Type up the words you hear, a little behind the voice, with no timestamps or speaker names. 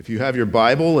If you have your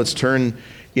Bible, let's turn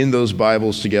in those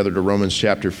Bibles together to Romans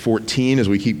chapter 14 as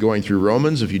we keep going through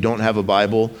Romans. If you don't have a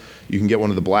Bible, you can get one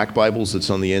of the black Bibles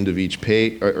that's on the end of each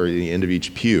page or the end of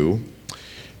each pew.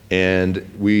 And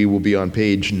we will be on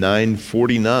page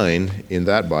 949 in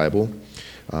that Bible,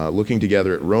 looking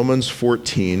together at Romans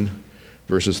 14,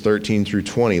 verses 13 through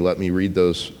 20. Let me read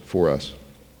those for us.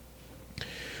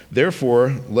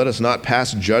 Therefore, let us not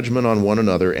pass judgment on one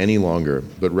another any longer,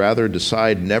 but rather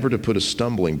decide never to put a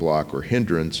stumbling block or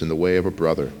hindrance in the way of a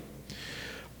brother.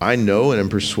 I know and am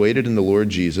persuaded in the Lord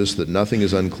Jesus that nothing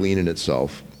is unclean in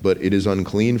itself, but it is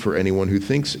unclean for anyone who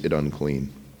thinks it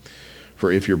unclean.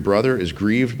 For if your brother is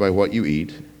grieved by what you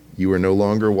eat, you are no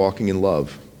longer walking in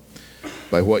love.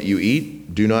 By what you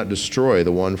eat, do not destroy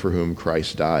the one for whom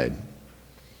Christ died.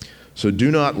 So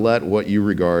do not let what you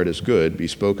regard as good be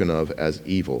spoken of as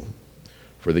evil.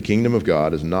 For the kingdom of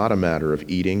God is not a matter of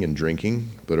eating and drinking,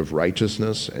 but of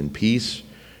righteousness and peace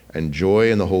and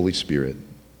joy in the Holy Spirit.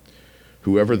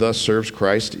 Whoever thus serves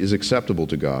Christ is acceptable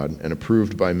to God and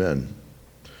approved by men.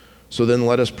 So then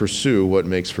let us pursue what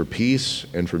makes for peace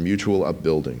and for mutual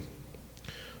upbuilding.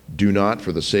 Do not,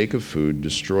 for the sake of food,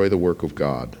 destroy the work of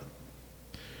God.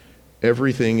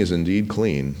 Everything is indeed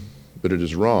clean, but it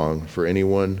is wrong for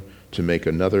anyone to make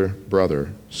another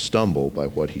brother stumble by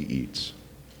what he eats.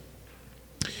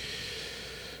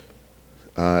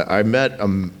 I met a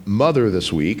mother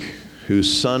this week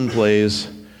whose son plays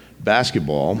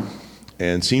basketball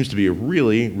and seems to be a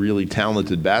really, really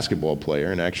talented basketball player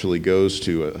and actually goes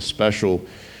to a special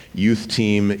youth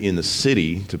team in the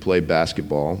city to play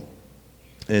basketball.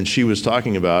 And she was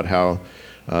talking about how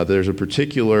there's a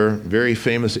particular very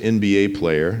famous NBA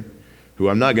player who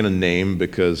I'm not going to name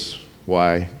because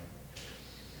why?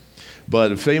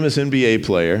 But a famous NBA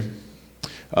player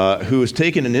who has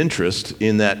taken an interest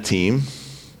in that team.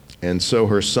 And so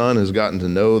her son has gotten to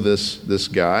know this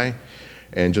guy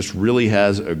and just really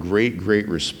has a great, great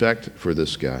respect for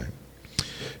this guy.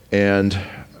 And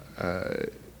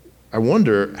I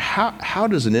wonder, how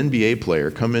does an NBA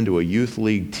player come into a youth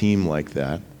league team like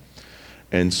that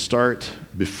and start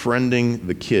befriending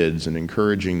the kids and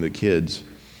encouraging the kids?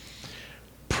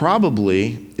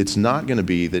 Probably it's not going to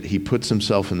be that he puts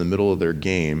himself in the middle of their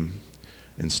game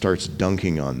and starts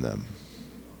dunking on them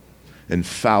and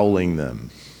fouling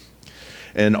them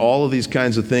and all of these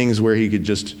kinds of things where he could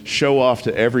just show off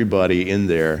to everybody in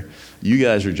there, you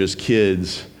guys are just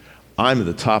kids, I'm at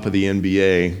the top of the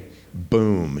NBA,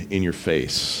 boom, in your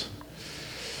face.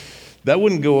 That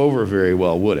wouldn't go over very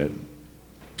well, would it?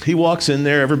 He walks in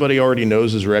there, everybody already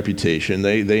knows his reputation.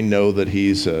 They know that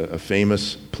he's a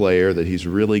famous player, that he's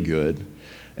really good.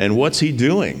 And what's he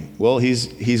doing? Well,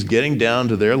 he's getting down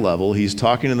to their level. He's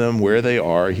talking to them where they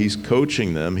are. He's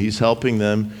coaching them. He's helping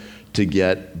them to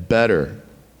get better.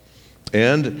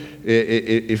 And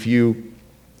if you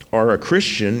are a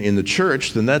Christian in the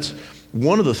church, then that's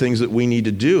one of the things that we need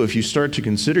to do. If you start to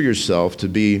consider yourself to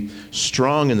be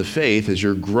strong in the faith as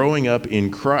you're growing up in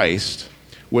Christ,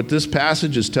 what this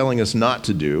passage is telling us not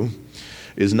to do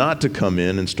is not to come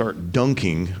in and start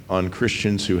dunking on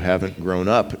Christians who haven't grown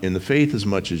up in the faith as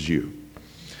much as you.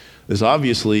 This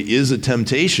obviously is a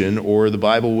temptation, or the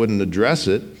Bible wouldn't address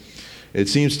it. It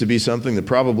seems to be something that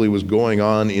probably was going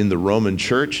on in the Roman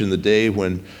church in the day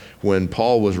when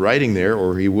Paul was writing there,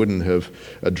 or he wouldn't have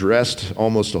addressed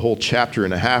almost a whole chapter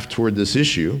and a half toward this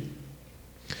issue.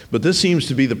 But this seems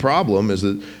to be the problem, is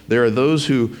that there are those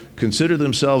who consider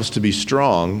themselves to be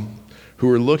strong,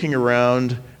 who are looking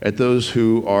around at those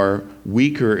who are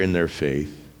weaker in their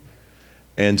faith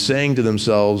and saying to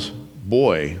themselves,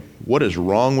 boy, what is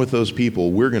wrong with those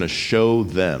people? We're going to show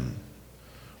them.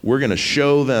 We're going to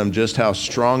show them just how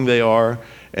strong they are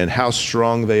and how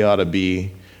strong they ought to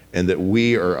be, and that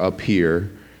we are up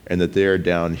here and that they are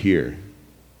down here.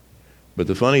 But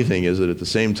the funny thing is that at the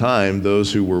same time,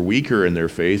 those who were weaker in their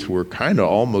faith were kind of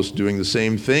almost doing the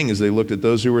same thing as they looked at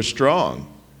those who were strong.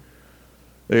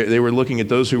 They were looking at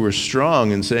those who were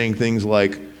strong and saying things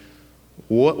like,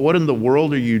 what in the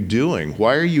world are you doing?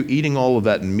 Why are you eating all of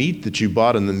that meat that you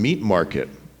bought in the meat market?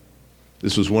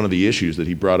 This was one of the issues that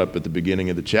he brought up at the beginning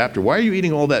of the chapter. Why are you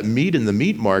eating all that meat in the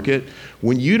meat market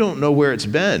when you don't know where it's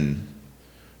been?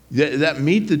 That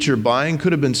meat that you're buying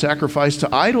could have been sacrificed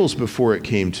to idols before it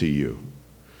came to you.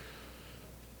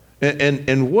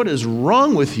 And what is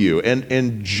wrong with you?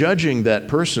 And judging that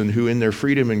person who in their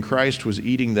freedom in Christ was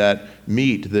eating that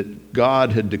meat that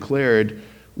God had declared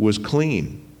was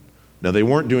clean. Now, they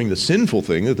weren't doing the sinful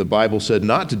thing that the Bible said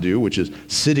not to do, which is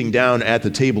sitting down at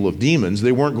the table of demons.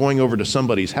 They weren't going over to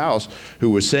somebody's house who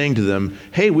was saying to them,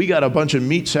 hey, we got a bunch of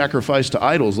meat sacrificed to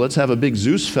idols. Let's have a big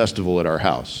Zeus festival at our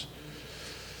house.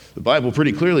 The Bible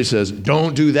pretty clearly says,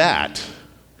 don't do that.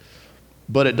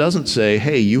 But it doesn't say,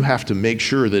 hey, you have to make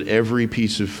sure that every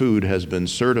piece of food has been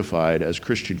certified as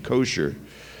Christian kosher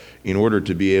in order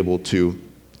to be able to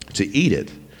eat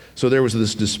it. So there was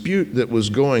this dispute that was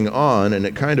going on, and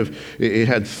it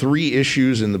had three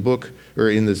issues in the book, or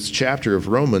in this chapter of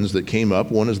Romans that came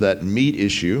up. One is that meat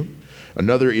issue.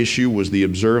 Another issue was the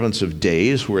observance of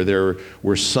days, where there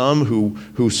were some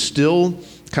who still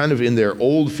kind of in their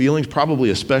old feelings, probably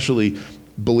especially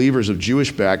believers of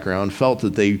Jewish background, felt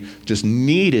that they just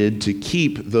needed to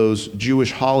keep those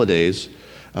Jewish holidays,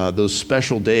 those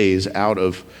special days, out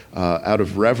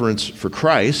of reverence for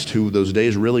Christ, who those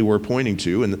days really were pointing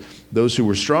to. And those who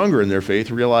were stronger in their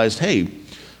faith realized, hey,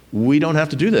 we don't have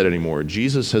to do that anymore.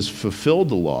 Jesus has fulfilled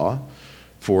the law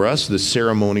for us, the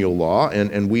ceremonial law,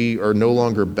 and we are no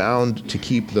longer bound to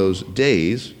keep those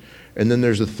days. And then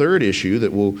there's a third issue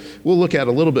that we'll look at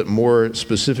a little bit more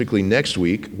specifically next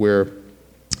week, where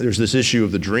there's this issue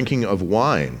of the drinking of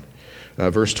wine.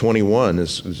 Verse 21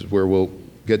 is where we'll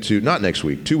get to, not next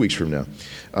week, 2 weeks from now.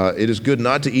 It is good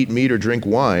not to eat meat or drink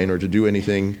wine or to do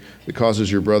anything that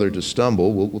causes your brother to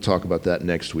stumble. We'll talk about that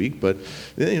next week. But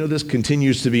this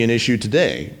continues to be an issue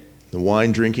today. The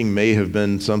wine drinking may have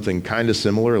been something kind of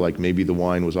similar, like maybe the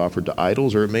wine was offered to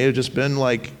idols, or it may have just been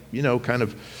like, kind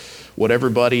of what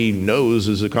everybody knows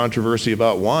is a controversy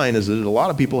about wine is that a lot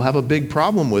of people have a big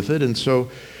problem with it. And so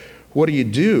what do you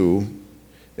do?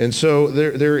 And so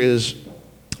there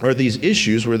are these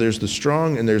issues where there's the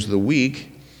strong and there's the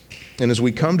weak. And as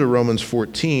we come to Romans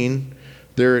 14,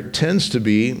 there tends to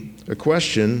be a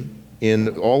question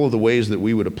in all of the ways that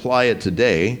we would apply it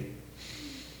today: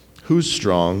 who's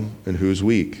strong and who's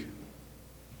weak?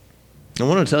 I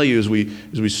want to tell you as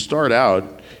we start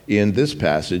out in this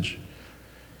passage,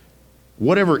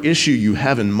 whatever issue you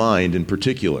have in mind in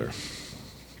particular,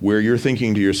 where you're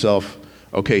thinking to yourself,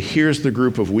 okay, here's the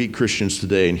group of weak Christians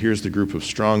today, and here's the group of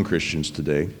strong Christians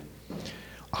today,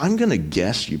 I'm going to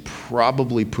guess you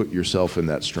probably put yourself in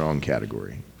that strong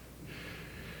category.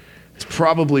 It's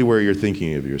probably where you're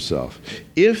thinking of yourself.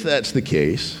 If that's the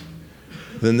case,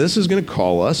 then this is going to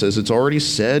call us, as it's already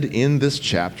said in this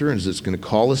chapter, and as it's going to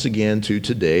call us again to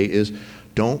today, is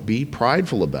don't be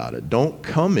prideful about it. Don't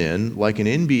come in like an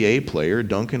NBA player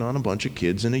dunking on a bunch of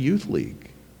kids in a youth league.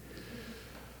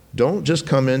 Don't just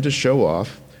come in to show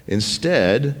off.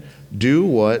 Instead, do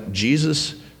what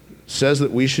Jesus says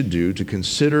that we should do, to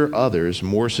consider others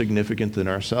more significant than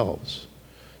ourselves,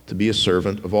 to be a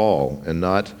servant of all, and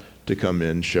not to come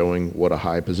in showing what a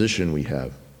high position we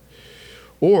have.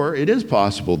 Or it is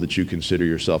possible that you consider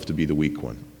yourself to be the weak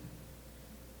one.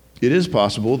 It is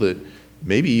possible that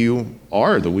maybe you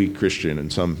are the weak Christian in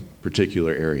some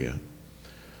particular area.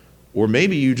 Or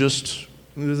maybe this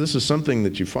is something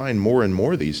that you find more and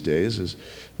more these days, is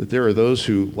that there are those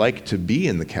who like to be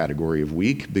in the category of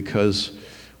weak because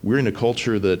we're in a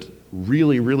culture that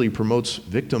really, really promotes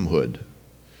victimhood.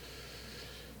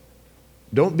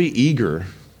 Don't be eager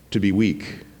to be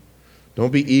weak.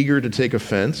 Don't be eager to take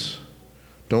offense.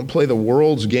 Don't play the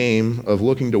world's game of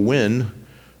looking to win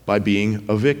by being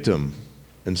a victim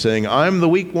and saying, I'm the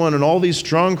weak one and all these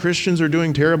strong Christians are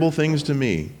doing terrible things to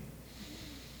me.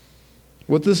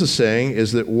 What this is saying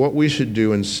is that what we should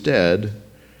do instead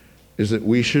is that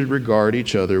we should regard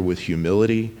each other with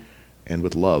humility and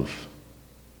with love.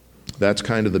 That's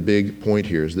kind of the big point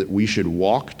here, is that we should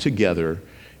walk together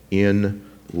in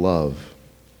love.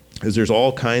 Because there's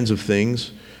all kinds of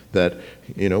things that,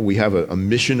 we have a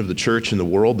mission of the church in the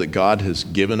world that God has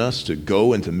given us to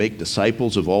go and to make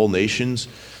disciples of all nations,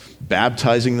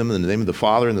 baptizing them in the name of the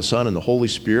Father and the Son and the Holy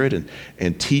Spirit,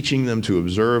 and teaching them to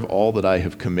observe all that I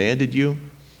have commanded you.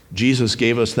 Jesus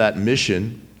gave us that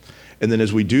mission. And then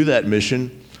as we do that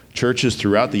mission, churches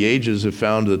throughout the ages have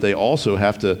found that they also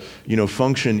have to,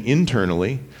 function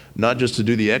internally, not just to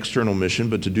do the external mission,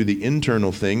 but to do the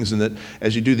internal things. And that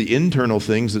as you do the internal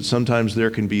things, that sometimes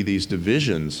there can be these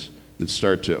divisions that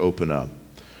start to open up.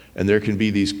 And there can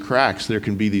be these cracks, there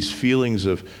can be these feelings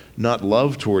of not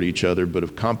love toward each other, but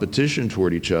of competition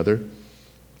toward each other.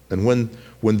 And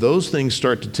when those things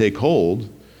start to take hold,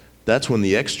 that's when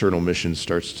the external mission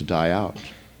starts to die out.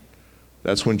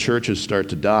 That's when churches start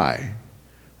to die.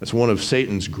 That's one of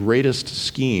Satan's greatest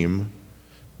schemes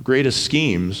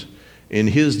in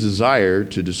his desire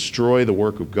to destroy the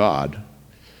work of God,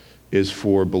 is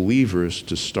for believers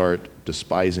to start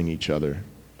despising each other.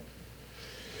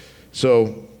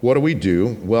 So what do we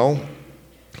do? Well,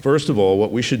 first of all,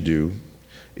 what we should do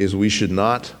is we should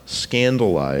not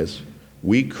scandalize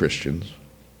weak Christians,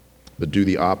 but do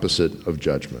the opposite of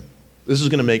judgment. This is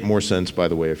going to make more sense, by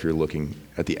the way, if you're looking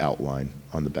at the outline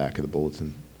on the back of the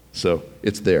bulletin. So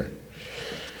it's there.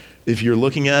 If you're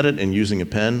looking at it and using a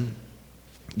pen,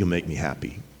 you'll make me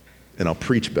happy, and I'll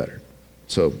preach better.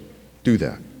 So do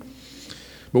that.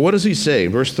 But what does he say?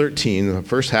 Verse 13, the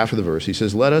first half of the verse, he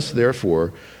says, "Let us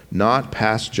therefore not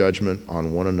pass judgment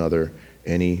on one another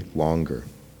any longer."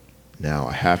 Now,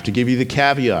 I have to give you the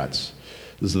caveats.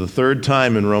 This is the third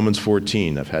time in Romans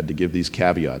 14 I've had to give these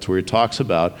caveats where it talks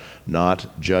about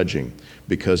not judging,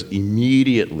 because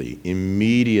immediately,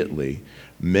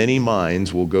 many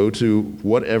minds will go to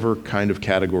whatever kind of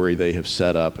category they have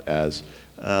set up as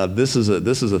this is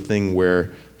a thing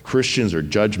where Christians are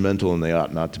judgmental and they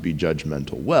ought not to be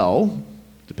judgmental. Well,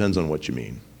 depends on what you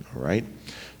mean, all right?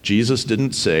 Jesus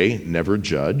didn't say never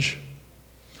judge.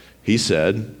 He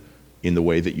said, in the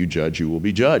way that you judge, you will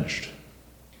be judged.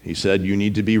 He said you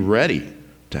need to be ready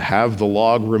to have the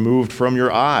log removed from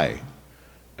your eye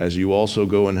as you also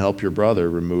go and help your brother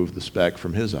remove the speck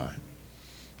from his eye.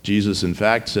 Jesus, in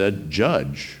fact, said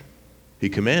judge. He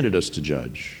commanded us to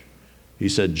judge. He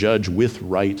said judge with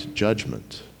right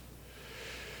judgment,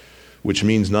 which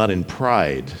means not in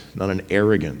pride, not in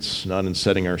arrogance, not in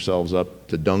setting ourselves up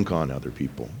to dunk on other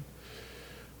people,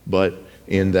 but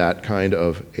in that kind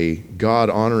of a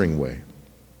God-honoring way.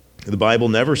 The Bible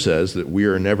never says that we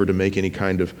are never to make any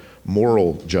kind of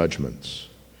moral judgments.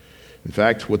 In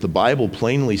fact, what the Bible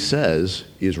plainly says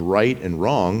is right and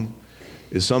wrong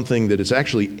is something that it's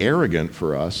actually arrogant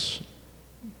for us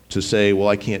to say, well,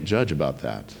 I can't judge about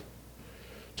that.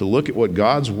 To look at what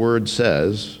God's Word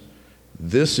says,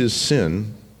 this is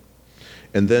sin,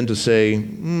 and then to say,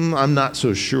 I'm not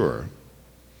so sure.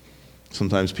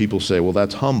 Sometimes people say, well,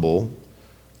 that's humble,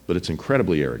 but it's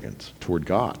incredibly arrogant toward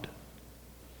God.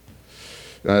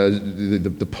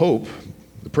 The Pope,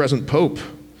 the present Pope,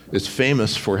 is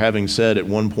famous for having said at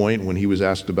one point when he was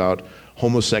asked about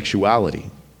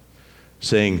homosexuality,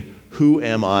 saying, "Who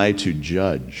am I to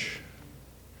judge?"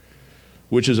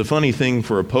 Which is a funny thing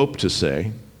for a Pope to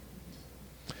say,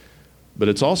 but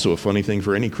it's also a funny thing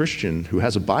for any Christian who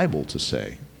has a Bible to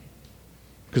say.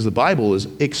 Because the Bible is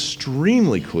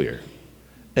extremely clear.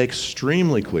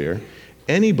 Extremely clear.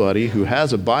 Anybody who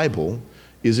has a Bible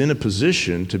is in a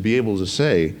position to be able to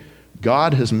say,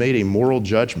 God has made a moral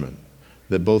judgment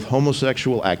that both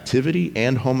homosexual activity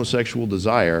and homosexual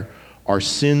desire are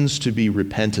sins to be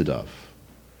repented of,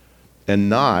 and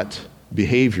not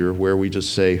behavior where we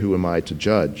just say, who am I to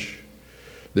judge?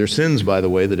 They're sins, by the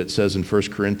way, that it says in 1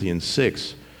 Corinthians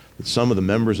 6 that some of the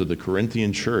members of the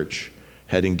Corinthian church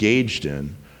had engaged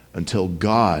in until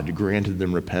God granted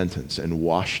them repentance and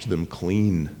washed them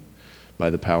clean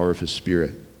by the power of His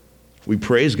Spirit. We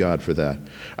praise God for that.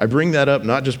 I bring that up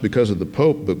not just because of the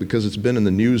Pope, but because it's been in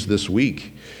the news this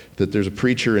week that there's a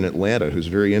preacher in Atlanta who's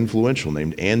very influential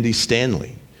named Andy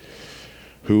Stanley,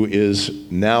 who is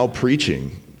now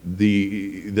preaching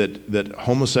that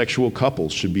homosexual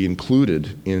couples should be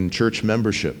included in church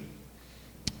membership.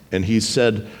 And he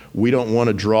said, we don't want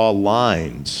to draw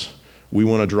lines. We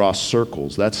want to draw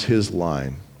circles. That's his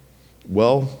line.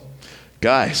 Well,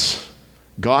 guys,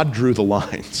 God drew the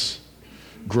lines.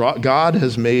 God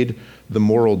has made the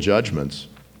moral judgments.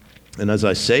 And as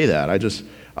I say that,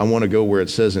 I want to go where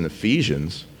it says in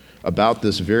Ephesians about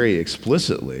this very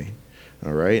explicitly.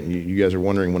 All right? And you guys are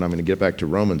wondering when I'm going to get back to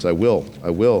Romans. I will.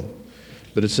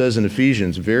 But it says in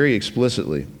Ephesians very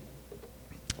explicitly,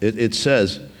 it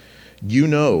says,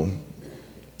 Ephesians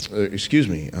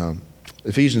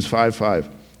 5:5,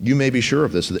 you may be sure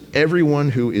of this, that everyone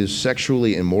who is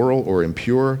sexually immoral or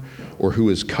impure or who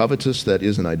is covetous, that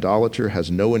is an idolater,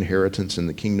 has no inheritance in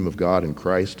the kingdom of God in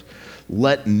Christ.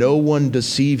 Let no one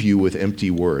deceive you with empty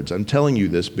words. I'm telling you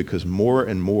this because more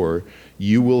and more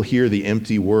you will hear the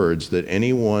empty words that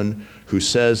anyone who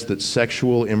says that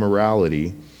sexual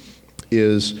immorality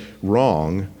is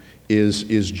wrong is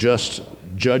just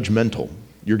judgmental.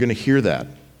 You're going to hear that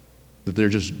they're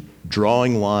just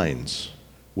drawing lines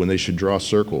when they should draw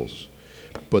circles.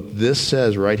 But this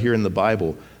says right here in the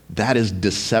Bible, that is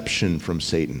deception from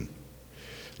Satan.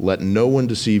 Let no one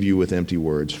deceive you with empty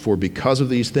words, for because of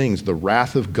these things, the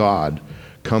wrath of God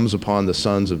comes upon the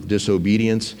sons of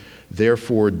disobedience.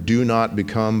 Therefore, do not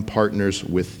become partners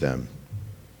with them.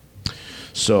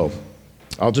 So,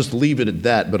 I'll just leave it at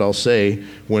that, but I'll say,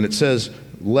 when it says,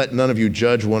 let none of you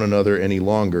judge one another any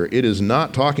longer, it is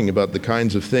not talking about the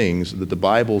kinds of things that the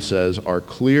Bible says are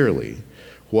clearly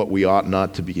what we ought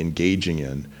not to be engaging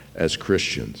in as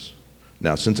Christians.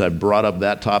 Now, since I've brought up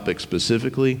that topic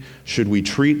specifically, should we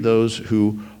treat those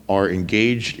who are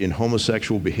engaged in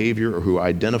homosexual behavior or who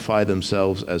identify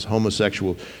themselves as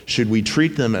homosexual, should we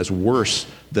treat them as worse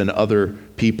than other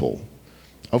people?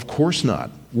 Of course not.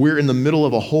 We're in the middle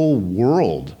of a whole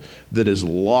world that is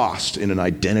lost in an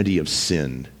identity of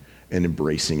sin. and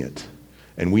embracing it.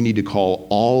 And we need to call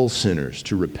all sinners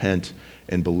to repent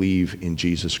and believe in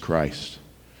Jesus Christ.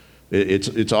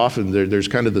 It's often, there's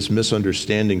kind of this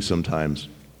misunderstanding sometimes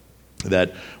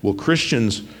that, well,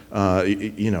 Christians,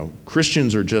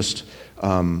 Christians are just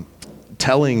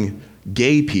telling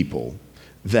gay people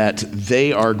that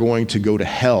they are going to go to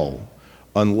hell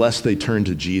unless they turn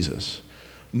to Jesus.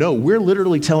 No, we're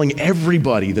literally telling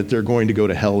everybody that they're going to go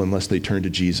to hell unless they turn to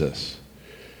Jesus.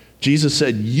 Jesus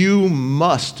said, you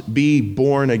must be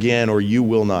born again or you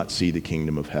will not see the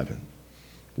kingdom of heaven.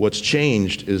 What's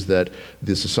changed is that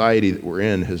the society that we're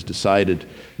in has decided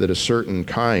that a certain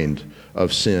kind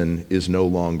of sin is no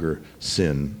longer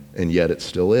sin, and yet it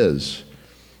still is,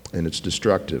 and it's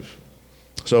destructive.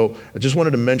 So I just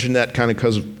wanted to mention that kind of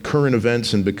because of current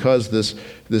events and because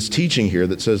this teaching here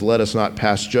that says, let us not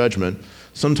pass judgment,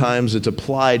 sometimes it's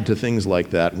applied to things like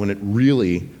that when it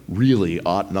really, really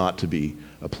ought not to be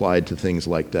applied to things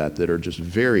like that are just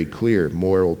very clear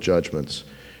moral judgments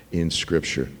in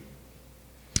Scripture.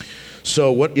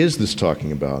 So what is this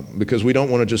talking about? Because we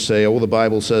don't want to just say, oh, well, the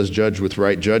Bible says judge with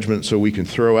right judgment, so we can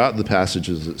throw out the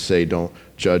passages that say don't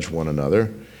judge one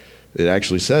another. It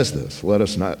actually says this, let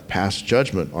us not pass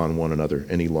judgment on one another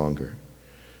any longer.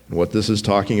 And what this is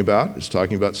talking about is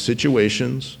talking about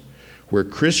situations where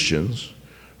Christians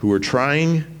who are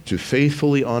trying to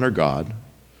faithfully honor God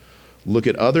look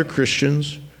at other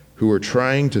Christians who are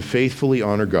trying to faithfully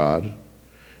honor God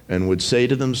and would say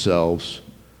to themselves,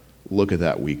 look at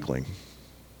that weakling.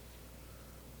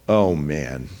 Oh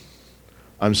man,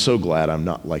 I'm so glad I'm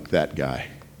not like that guy.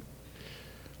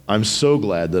 I'm so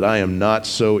glad that I am not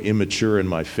so immature in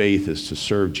my faith as to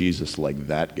serve Jesus like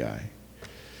that guy.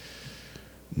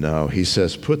 No, he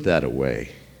says, put that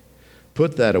away.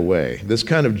 Put that away. This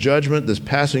kind of judgment, this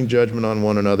passing judgment on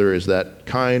one another is that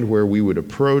kind where we would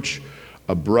approach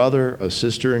a brother, a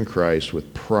sister in Christ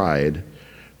with pride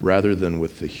rather than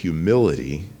with the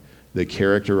humility that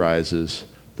characterizes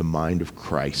the mind of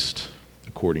Christ,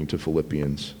 according to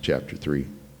Philippians chapter 3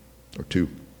 or 2.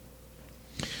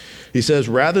 He says,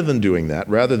 rather than doing that,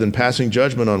 rather than passing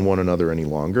judgment on one another any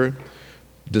longer,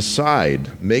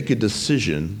 make a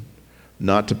decision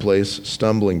not to place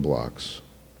stumbling blocks,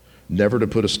 never to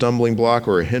put a stumbling block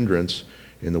or a hindrance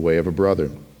in the way of a brother.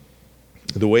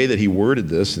 The way that he worded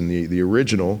this in the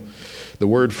original, the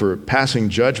word for passing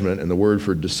judgment and the word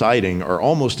for deciding are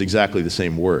almost exactly the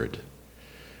same word.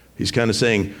 He's kind of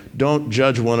saying, don't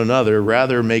judge one another,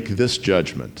 rather make this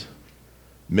judgment.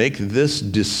 Make this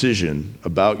decision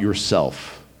about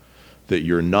yourself, that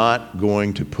you're not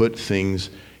going to put things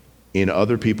in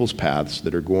other people's paths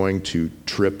that are going to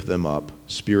trip them up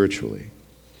spiritually.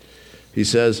 He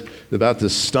says about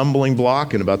this stumbling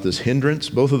block and about this hindrance,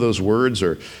 both of those words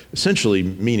are essentially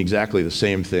mean exactly the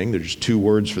same thing. They're just two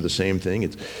words for the same thing.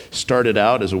 It started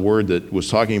out as a word that was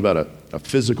talking about a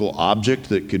physical object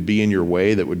that could be in your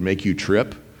way that would make you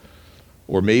trip,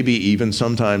 or maybe even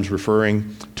sometimes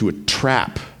referring to a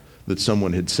trap that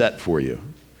someone had set for you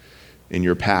in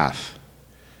your path.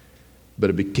 But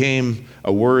it became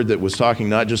a word that was talking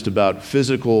not just about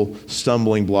physical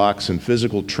stumbling blocks and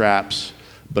physical traps,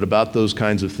 but about those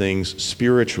kinds of things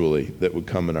spiritually that would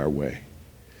come in our way.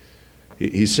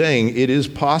 He's saying it is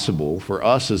possible for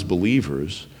us as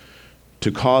believers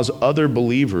to cause other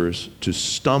believers to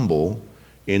stumble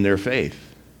in their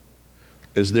faith.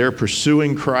 As they're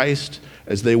pursuing Christ,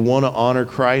 as they want to honor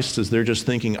Christ, as they're just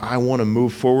thinking, I want to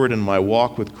move forward in my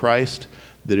walk with Christ,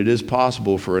 that it is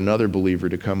possible for another believer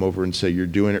to come over and say, you're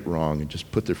doing it wrong, and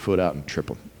just put their foot out and trip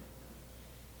them.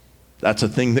 That's a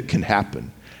thing that can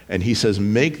happen. And he says,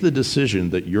 make the decision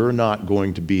that you're not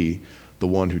going to be the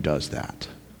one who does that.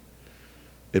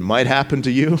 It might happen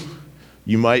to you.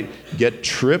 You might get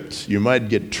tripped. You might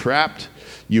get trapped.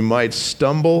 You might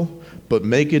stumble. But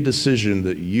make a decision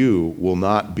that you will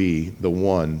not be the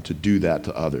one to do that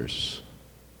to others,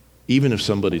 even if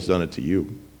somebody's done it to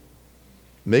you.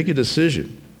 Make a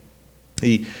decision.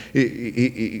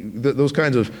 Those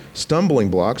kinds of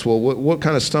stumbling blocks, well, what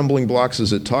kind of stumbling blocks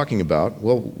is it talking about?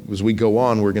 Well, as we go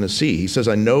on, we're going to see. He says,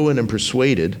 I know and am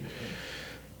persuaded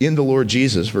in the Lord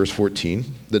Jesus, verse 14,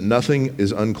 that nothing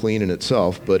is unclean in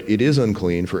itself, but it is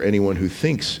unclean for anyone who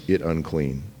thinks it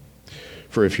unclean.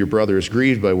 For if your brother is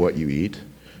grieved by what you eat,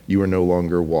 you are no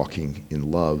longer walking in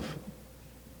love.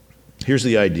 Here's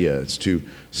the idea. It's to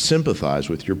sympathize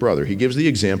with your brother. He gives the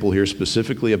example here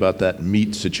specifically about that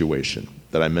meat situation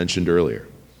that I mentioned earlier.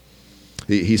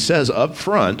 He says up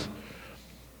front,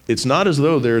 it's not as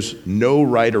though there's no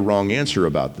right or wrong answer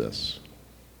about this.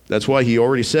 That's why he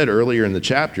already said earlier in the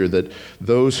chapter that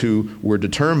those who were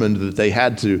determined that they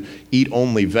had to eat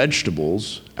only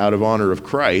vegetables out of honor of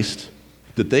Christ,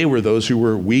 that they were those who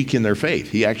were weak in their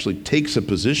faith. He actually takes a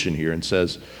position here and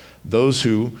says, those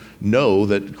who know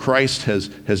that Christ has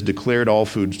declared all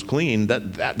foods clean,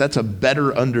 that's a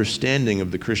better understanding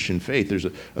of the Christian faith. There's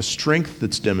a strength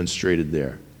that's demonstrated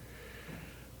there.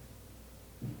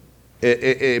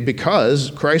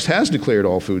 Because Christ has declared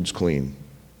all foods clean.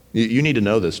 You need to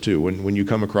know this too. When you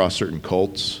come across certain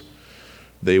cults,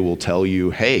 they will tell you,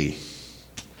 hey,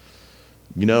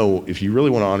 if you really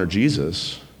want to honor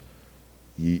Jesus,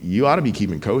 you ought to be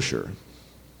keeping kosher.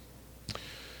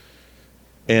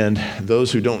 And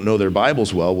those who don't know their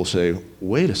Bibles well will say,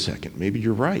 wait a second, maybe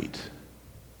you're right,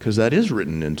 because that is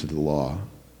written into the law.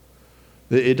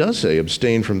 It does say,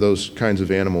 abstain from those kinds of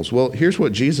animals. Well, here's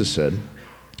what Jesus said,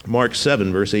 Mark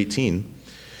 7, verse 18.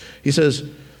 He says,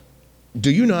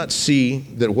 do you not see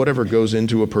that whatever goes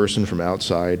into a person from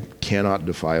outside cannot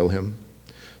defile him,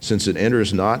 since it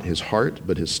enters not his heart,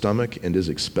 but his stomach, and is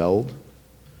expelled?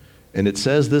 And it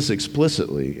says this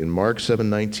explicitly in Mark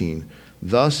 7:19,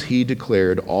 thus he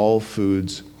declared all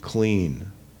foods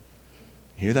clean.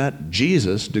 Hear that?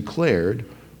 Jesus declared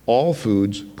all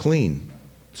foods clean.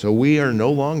 So we are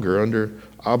no longer under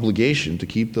obligation to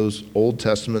keep those Old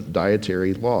Testament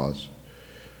dietary laws.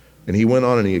 And he went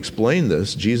on and he explained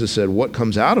this. Jesus said, what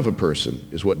comes out of a person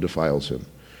is what defiles him.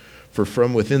 For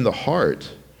from within the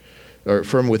heart, or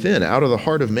from within, out of the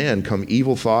heart of man come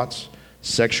evil thoughts,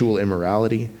 sexual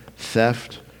immorality,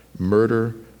 theft,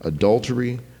 murder,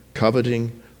 adultery,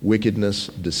 coveting, wickedness,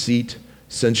 deceit,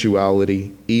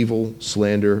 sensuality, evil,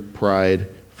 slander, pride,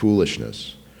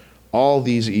 foolishness. All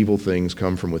these evil things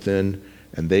come from within,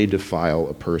 and they defile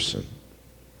a person.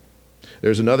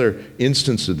 There's another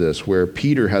instance of this where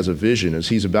Peter has a vision as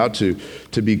he's about to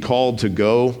be called to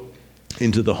go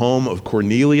into the home of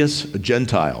Cornelius, a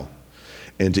Gentile,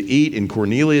 and to eat in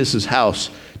Cornelius' house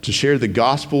to share the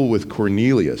gospel with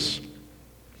Cornelius.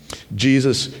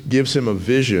 Jesus gives him a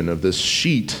vision of this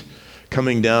sheet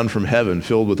coming down from heaven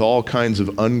filled with all kinds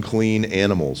of unclean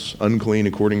animals, unclean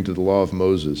according to the law of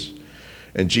Moses.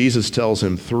 And Jesus tells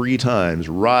him 3 times,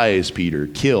 rise, Peter,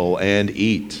 kill and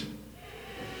eat.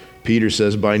 Peter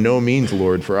says, by no means,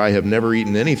 Lord, for I have never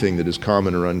eaten anything that is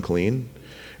common or unclean.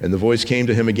 And the voice came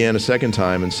to him again a second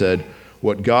time and said,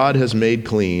 what God has made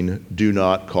clean, do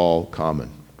not call common.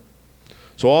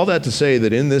 So all that to say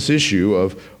that in this issue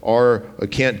of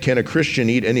can a Christian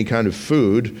eat any kind of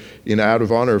food out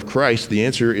of honor of Christ, the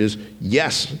answer is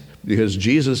yes, because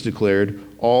Jesus declared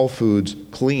all foods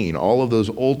clean. All of those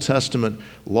Old Testament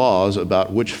laws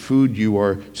about which food you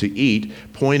are to eat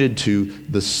pointed to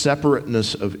the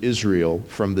separateness of Israel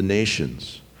from the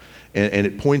nations. And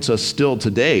it points us still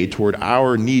today toward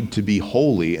our need to be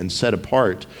holy and set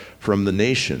apart from the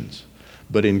nations.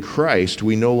 But in Christ,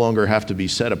 we no longer have to be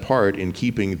set apart in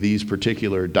keeping these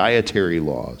particular dietary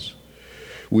laws.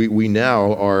 We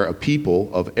now are a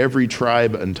people of every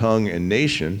tribe and tongue and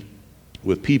nation,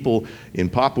 with people in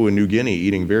Papua New Guinea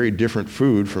eating very different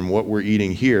food from what we're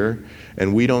eating here.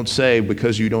 And we don't say,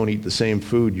 because you don't eat the same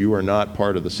food, you are not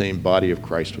part of the same body of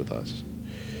Christ with us.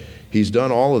 He's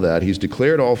done all of that. He's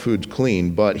declared all foods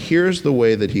clean. But here's the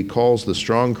way that he calls the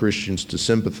strong Christians to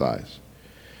sympathize.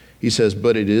 He says,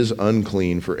 but it is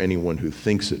unclean for anyone who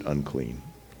thinks it unclean.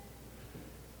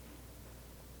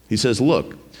 He says,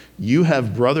 look, you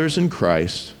have brothers in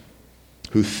Christ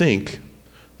who think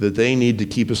that they need to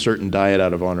keep a certain diet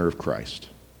out of honor of Christ.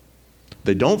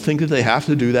 They don't think that they have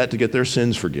to do that to get their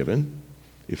sins forgiven.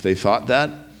 If they thought that,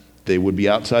 they would be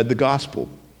outside the gospel.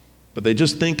 But they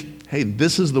just think, hey,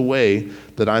 this is the way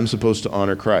that I'm supposed to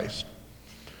honor Christ.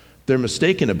 They're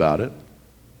mistaken about it.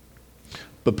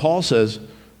 But Paul says,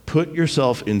 put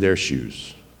yourself in their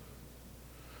shoes.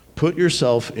 Put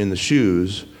yourself in the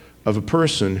shoes of a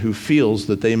person who feels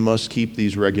that they must keep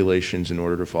these regulations in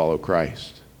order to follow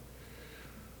Christ.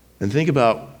 And think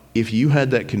about, if you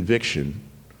had that conviction,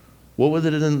 what would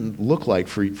it then look like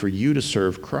for you to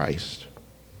serve Christ?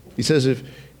 He says,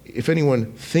 if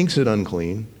anyone thinks it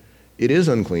unclean, it is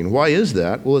unclean. Why is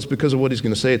that? Well, it's because of what he's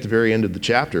going to say at the very end of the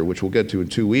chapter, which we'll get to in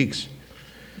 2 weeks.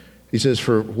 He says,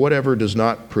 for whatever does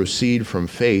not proceed from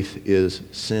faith is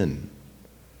sin.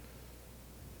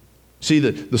 See,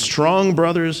 the strong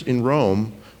brothers in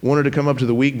Rome wanted to come up to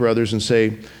the weak brothers and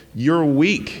say, you're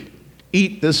weak,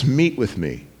 eat this meat with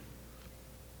me.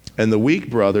 And the weak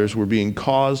brothers were being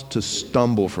caused to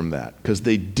stumble from that because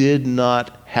they did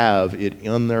not have it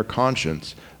on their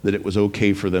conscience that it was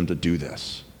okay for them to do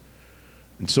this.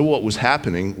 And so what was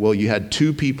happening? Well, you had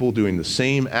 2 people doing the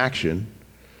same action,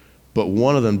 but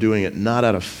one of them doing it not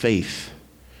out of faith,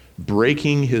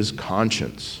 breaking his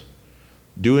conscience,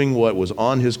 doing what was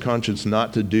on his conscience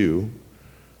not to do,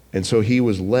 and so he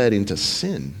was led into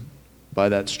sin. by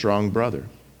that strong brother.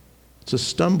 It's a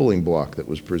stumbling block that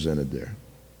was presented there.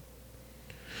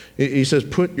 He says,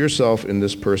 put yourself in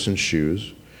this person's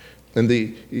shoes. And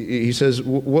he says,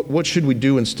 what should we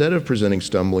do instead of presenting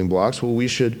stumbling blocks? Well, we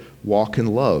should walk in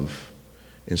love.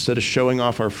 Instead of showing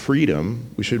off our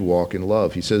freedom, we should walk in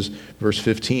love. He says, verse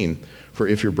 15, for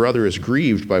if your brother is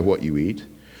grieved by what you eat,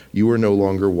 you are no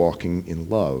longer walking in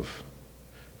love.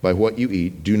 By what you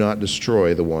eat, do not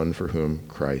destroy the one for whom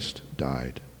Christ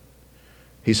died.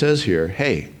 He says here,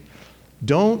 hey,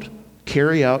 don't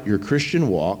carry out your Christian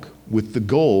walk with the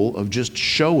goal of just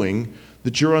showing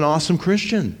that you're an awesome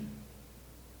Christian.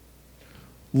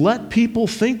 Let people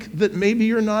think that maybe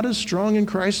you're not as strong in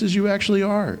Christ as you actually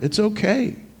are. It's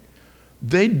okay.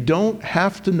 They don't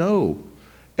have to know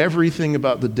everything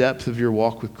about the depth of your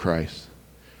walk with Christ.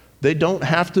 They don't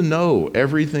have to know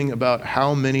everything about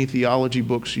how many theology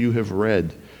books you have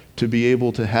read to be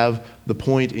able to have the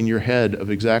point in your head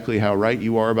of exactly how right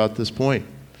you are about this point.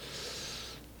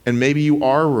 And maybe you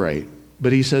are right,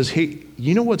 but he says, hey,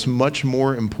 you know what's much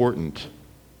more important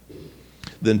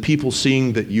than people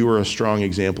seeing that you are a strong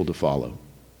example to follow?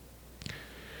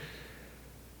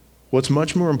 What's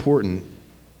much more important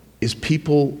is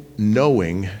people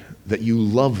knowing that you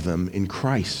love them in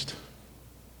Christ.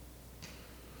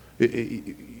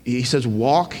 He says,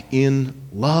 walk in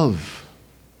love.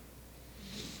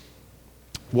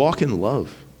 Walk in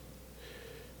love.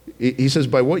 He says,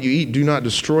 by what you eat, do not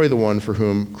destroy the one for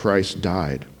whom Christ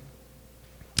died.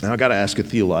 Now, I've got to ask a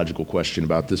theological question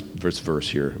about this verse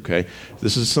here, okay?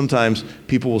 This is sometimes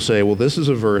people will say, well, this is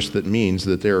a verse that means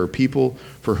that there are people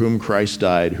for whom Christ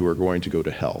died who are going to go to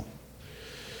hell.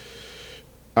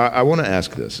 I want to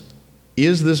ask this.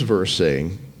 Is this verse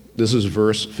saying, this is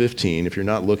verse 15, if you're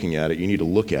not looking at it, you need to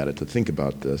look at it to think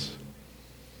about this.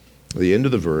 At the end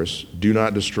of the verse, do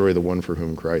not destroy the one for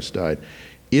whom Christ died.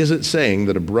 Is it saying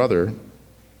that a brother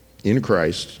in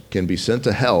Christ can be sent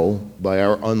to hell by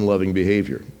our unloving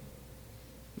behavior?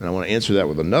 And I want to answer that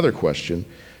with another question.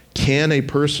 Can a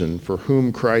person for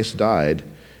whom Christ died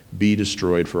be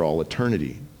destroyed for all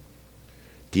eternity?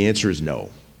 The answer is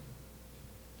no.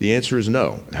 The answer is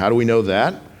no. And how do we know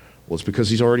that? Well, it's because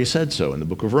he's already said so in the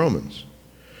book of Romans.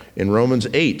 In Romans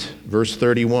 8, verse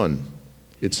 31,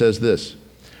 it says this,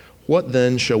 what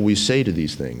then shall we say to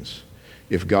these things?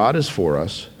 If God is for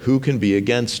us, who can be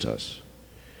against us?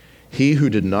 He who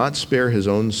did not spare his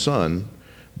own son,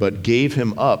 but gave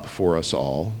him up for us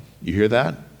all. You hear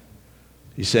that?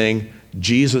 He's saying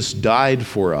Jesus died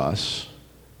for us.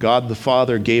 God the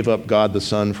Father gave up God the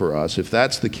Son for us. If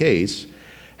that's the case,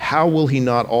 how will he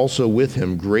not also with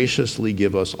him graciously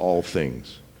give us all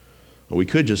things? Well, we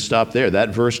could just stop there. That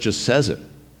verse just says it.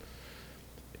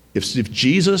 If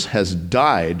Jesus has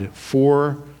died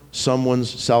for someone's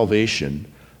salvation,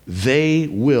 they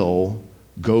will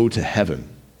go to heaven.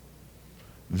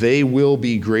 They will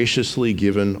be graciously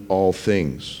given all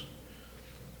things.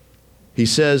 He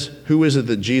says, who is it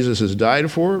that Jesus has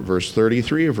died for? Verse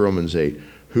 33 of Romans 8.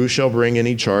 Who shall bring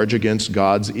any charge against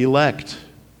God's elect?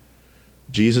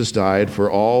 Jesus died for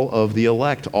all of the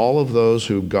elect, all of those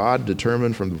who God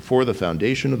determined from before the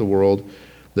foundation of the world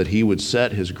that he would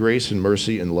set his grace and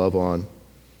mercy and love on.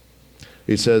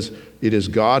 He says, it is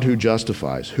God who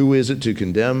justifies. Who is it to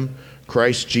condemn?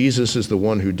 Christ Jesus is the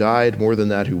one who died, more than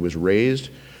that, who was raised,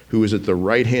 who is at the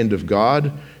right hand of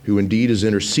God, who indeed is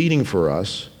interceding for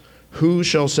us. Who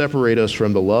shall separate us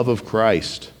from the love of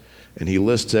Christ? And he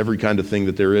lists every kind of thing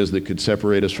that there is that could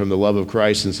separate us from the love of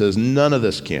Christ and says, none of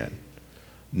this can.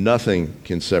 Nothing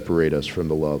can separate us from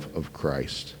the love of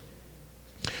Christ.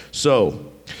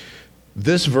 So,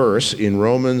 this verse in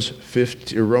Romans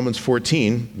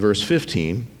 14, verse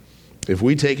 15, if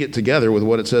we take it together with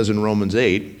what it says in Romans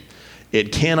 8,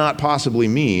 it cannot possibly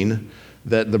mean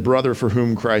that the brother for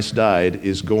whom Christ died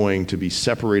is going to be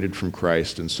separated from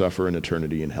Christ and suffer an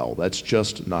eternity in hell. That's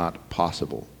just not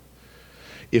possible.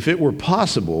 If it were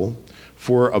possible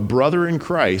for a brother in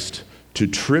Christ to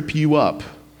trip you up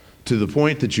to the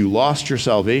point that you lost your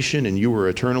salvation and you were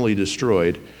eternally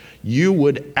destroyed, you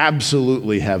would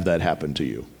absolutely have that happen to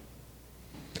you.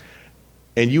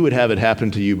 And you would have it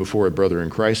happen to you before a brother in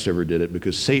Christ ever did it,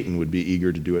 because Satan would be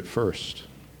eager to do it first.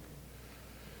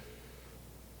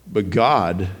 But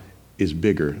God is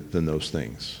bigger than those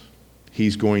things.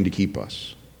 He's going to keep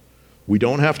us. We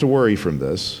don't have to worry from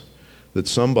this that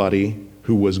somebody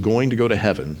who was going to go to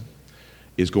heaven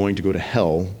is going to go to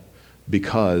hell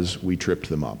because we tripped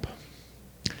them up.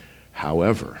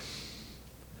 However,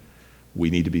 we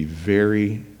need to be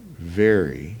very,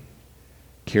 very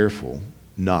careful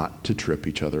not to trip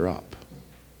each other up.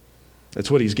 That's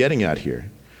what he's getting at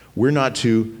here. We're not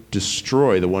to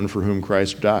destroy the one for whom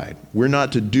Christ died. We're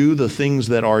not to do the things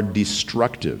that are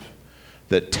destructive,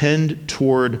 that tend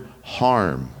toward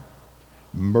harm,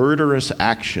 murderous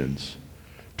actions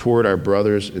toward our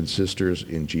brothers and sisters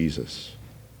in Jesus.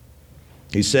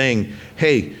 He's saying,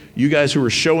 hey, you guys who are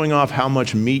showing off how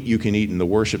much meat you can eat in the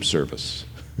worship service,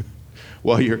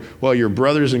 while your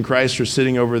brothers in Christ are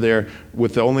sitting over there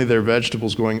with only their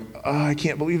vegetables going, oh, I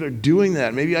can't believe they're doing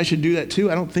that. Maybe I should do that too.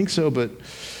 I don't think so, but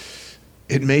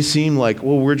it may seem like,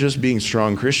 well, we're just being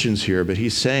strong Christians here, but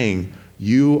he's saying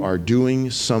you are doing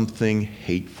something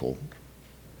hateful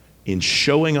in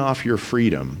showing off your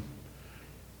freedom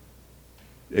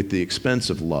at the expense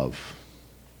of love.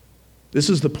 This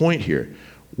is the point here.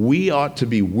 We ought to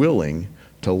be willing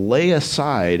to lay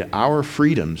aside our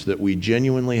freedoms that we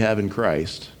genuinely have in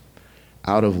Christ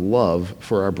out of love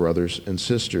for our brothers and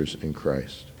sisters in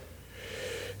Christ.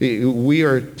 We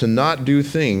are to not do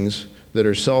things that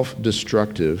are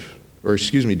destructive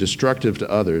to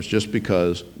others just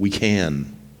because we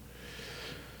can.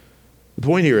 The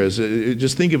point here is,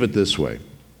 just think of it this way.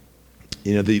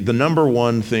 You know, the number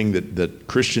one thing that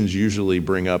Christians usually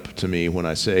bring up to me when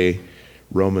I say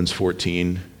Romans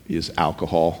 14 is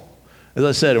alcohol. As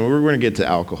I said, and we're going to get to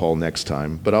alcohol next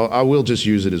time, but I will just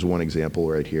use it as one example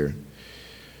right here.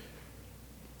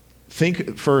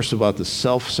 Think first about the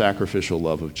self-sacrificial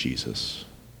love of Jesus.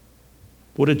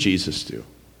 What did Jesus do?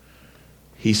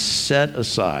 He set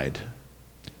aside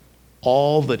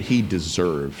all that he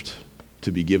deserved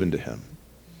to be given to him,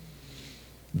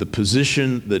 the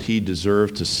position that he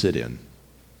deserved to sit in.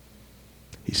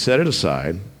 He set it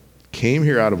aside, came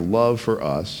here out of love for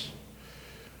us,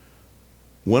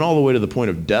 went all the way to the point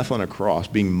of death on a cross,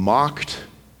 being mocked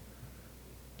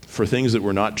for things that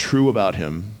were not true about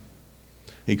him.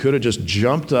 He could have just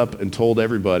jumped up and told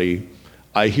everybody,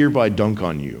 I hereby dunk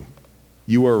on you.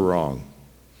 You are wrong.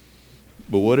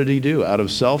 But what did he do? Out of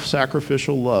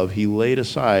self-sacrificial love, he laid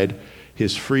aside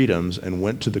his freedoms and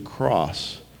went to the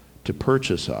cross to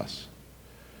purchase us.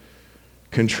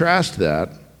 Contrast that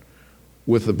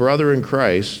with the brother in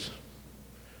Christ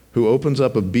who opens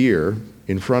up a beer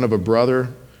in front of a brother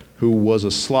who was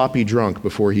a sloppy drunk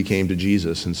before he came to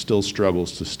Jesus and still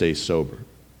struggles to stay sober.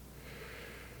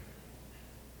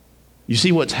 You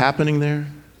see what's happening there?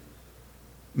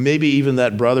 Maybe even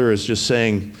that brother is just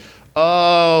saying,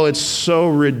 oh, it's so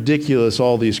ridiculous,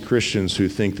 all these Christians who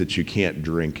think that you can't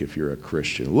drink if you're a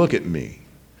Christian. Look at me.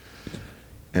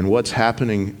 And what's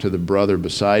happening to the brother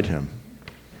beside him?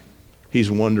 He's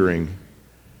wondering,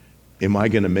 am I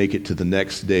going to make it to the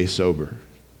next day sober?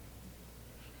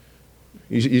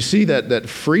 You see that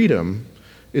freedom,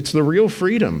 it's the real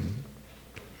freedom,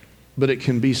 but it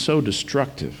can be so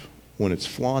destructive when it's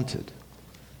flaunted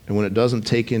and when it doesn't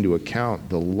take into account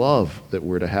the love that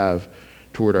we're to have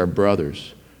toward our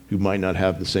brothers who might not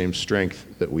have the same strength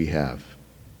that we have.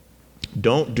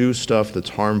 Don't do stuff that's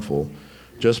harmful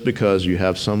just because you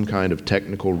have some kind of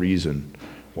technical reason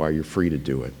why you're free to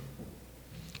do it.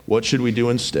 What should we do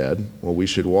instead? Well, we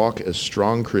should walk as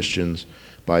strong Christians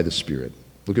by the Spirit.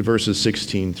 Look at verses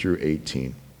 16 through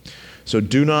 18. So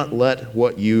do not let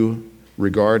what you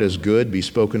regard as good be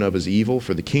spoken of as evil,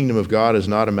 for the kingdom of God is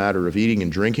not a matter of eating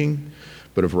and drinking,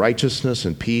 but of righteousness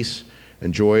and peace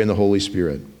and joy in the Holy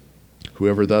Spirit.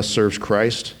 Whoever thus serves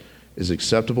Christ is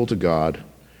acceptable to God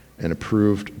and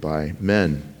approved by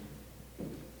men.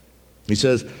 He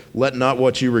says, let not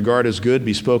what you regard as good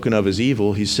be spoken of as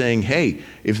evil. He's saying, hey,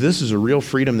 if this is a real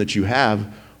freedom that you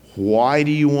have, why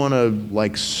do you want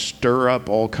to stir up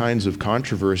all kinds of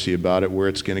controversy about it where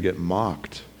it's going to get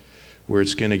mocked, where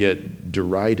it's going to get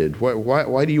derided?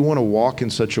 Why do you want to walk in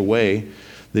such a way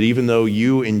that even though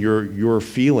you in your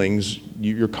feelings,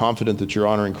 you're confident that you're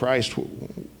honoring Christ,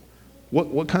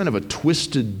 what kind of a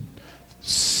twisted,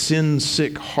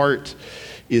 sin-sick heart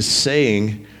is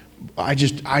saying, I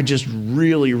just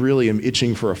really, really am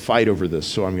itching for a fight over this,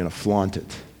 so I'm going to flaunt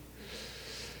it.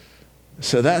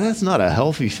 So that's not a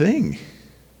healthy thing.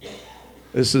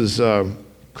 This is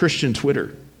Christian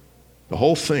Twitter. The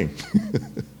whole thing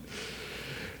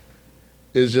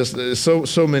is just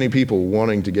so many people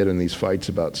wanting to get in these fights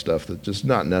about stuff that's just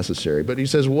not necessary. But he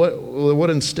says, what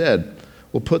instead?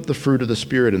 Well, put the fruit of the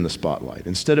Spirit in the spotlight.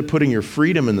 Instead of putting your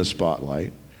freedom in the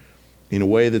spotlight in a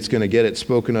way that's going to get it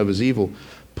spoken of as evil,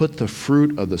 put the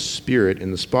fruit of the Spirit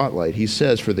in the spotlight. He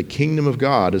says, for the kingdom of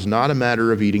God is not a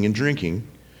matter of eating and drinking.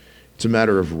 It's a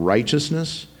matter of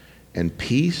righteousness and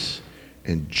peace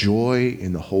and joy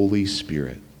in the Holy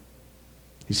Spirit.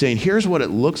 He's saying, here's what it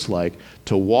looks like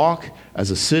to walk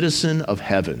as a citizen of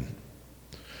heaven.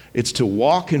 It's to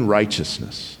walk in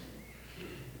righteousness.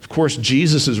 course,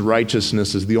 Jesus'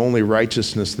 righteousness is the only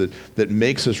righteousness that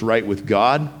makes us right with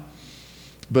God.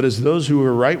 But as those who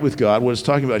are right with God, what it's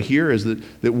talking about here is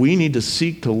that we need to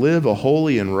seek to live a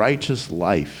holy and righteous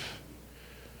life,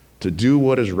 to do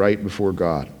what is right before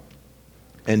God.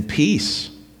 And peace.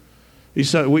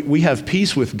 We have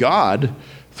peace with God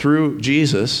through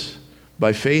Jesus,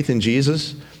 by faith in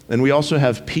Jesus, and we also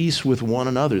have peace with one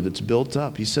another that's built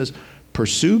up. He says,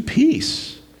 pursue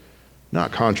peace,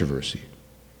 not controversy,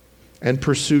 and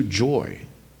pursue joy.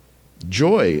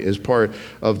 Joy is part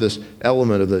of this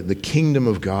element of the kingdom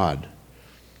of God.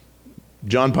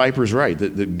 John Piper's right,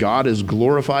 that God is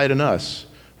glorified in us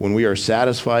when we are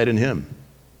satisfied in him.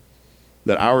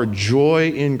 That our joy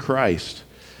in Christ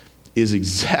is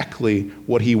exactly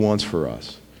what he wants for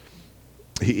us.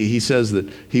 He says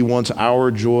that he wants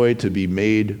our joy to be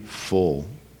made full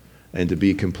and to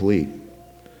be complete.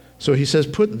 So he says,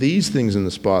 put these things in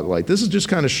the spotlight. This is just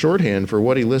kind of shorthand for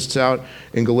what he lists out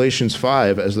in Galatians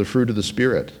 5 as the fruit of the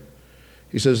Spirit.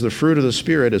 He says the fruit of the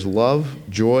Spirit is love,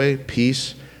 joy,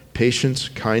 peace, patience,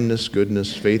 kindness,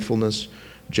 goodness, faithfulness,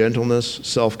 gentleness,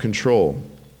 self-control.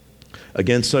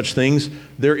 Against such things,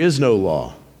 there is no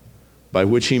law, by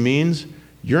which he means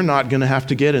you're not going to have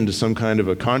to get into some kind of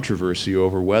a controversy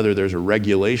over whether there's a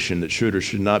regulation that should or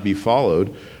should not be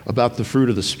followed about the fruit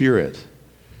of the Spirit.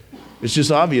 It's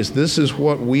just obvious. This is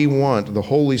what we want the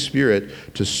Holy Spirit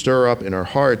to stir up in our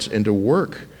hearts and to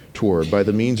work toward by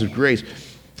the means of grace,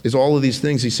 is all of these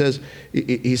things. He says,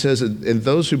 and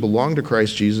those who belong to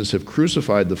Christ Jesus have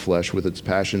crucified the flesh with its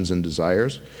passions and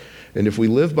desires. And if we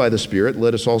live by the Spirit,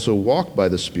 let us also walk by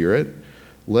the Spirit.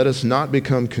 Let us not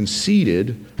become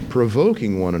conceited,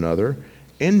 provoking one another,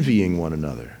 envying one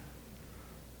another.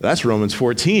 That's Romans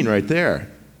 14 right there.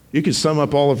 You could sum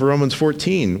up all of Romans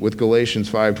 14 with Galatians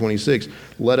 5:26.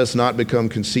 Let us not become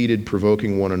conceited,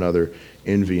 provoking one another,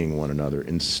 envying one another.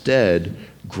 Instead,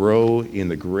 grow in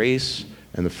the grace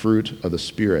and the fruit of the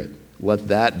Spirit. Let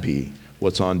that be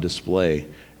what's on display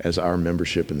as our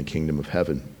membership in the kingdom of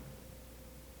heaven.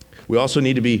 We also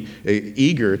need to be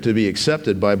eager to be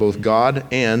accepted by both God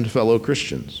and fellow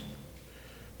Christians.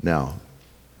 Now,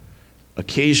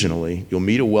 occasionally, you'll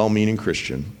meet a well-meaning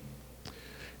Christian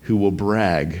who will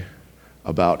brag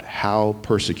about how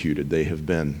persecuted they have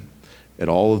been at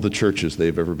all of the churches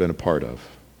they've ever been a part of.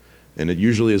 And it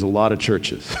usually is a lot of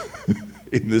churches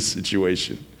in this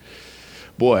situation.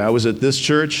 Boy, I was at this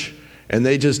church, and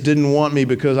they just didn't want me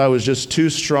because I was just too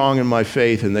strong in my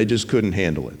faith, and they just couldn't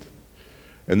handle it.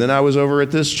 And then I was over at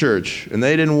this church, and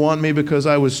they didn't want me because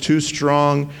I was too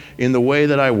strong in the way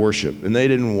that I worship, and they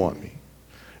didn't want me.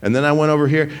 And then I went over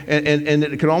here, and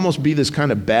it can almost be this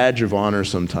kind of badge of honor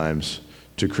sometimes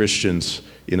to Christians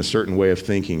in a certain way of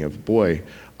thinking of, boy,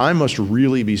 I must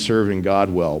really be serving God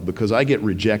well because I get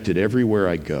rejected everywhere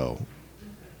I go.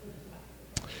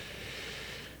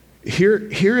 Here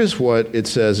is what it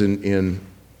says in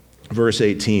verse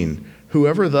 18.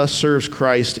 Whoever thus serves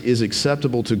Christ is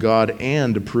acceptable to God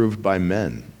and approved by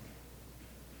men.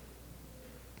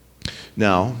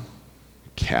 Now,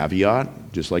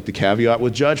 caveat, just like the caveat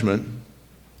with judgment,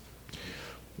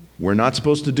 we're not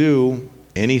supposed to do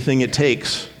anything it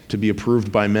takes to be approved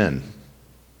by men.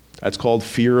 That's called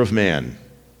fear of man,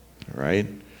 all right?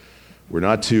 We're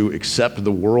not to accept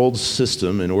the world's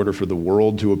system in order for the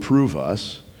world to approve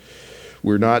us.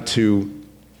 We're not to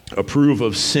approve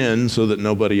of sin so that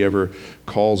nobody ever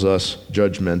calls us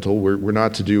judgmental. We're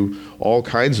not to do all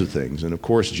kinds of things. And of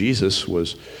course, Jesus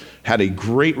had a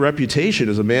great reputation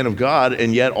as a man of God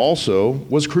and yet also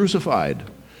was crucified.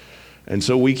 And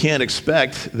so we can't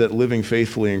expect that living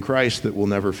faithfully in Christ that we'll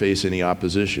never face any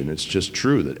opposition. It's just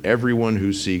true that everyone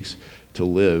who seeks to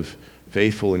live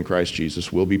faithful in Christ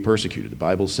Jesus will be persecuted. The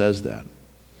Bible says that.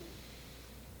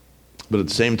 But at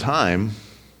the same time,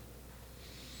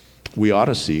 we ought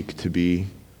to seek to be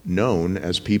known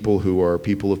as people who are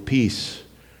people of peace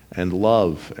and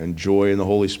love and joy in the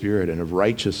Holy Spirit and of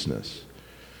righteousness.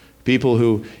 People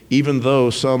who, even though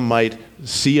some might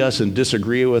see us and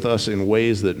disagree with us in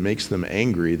ways that makes them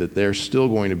angry, that they're still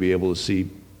going to be able to see,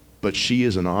 but she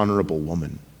is an honorable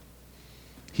woman.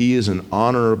 He is an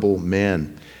honorable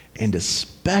man, and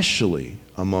especially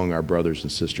among our brothers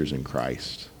and sisters in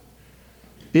Christ.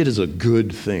 It is a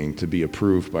good thing to be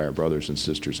approved by our brothers and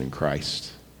sisters in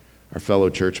Christ, our fellow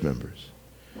church members.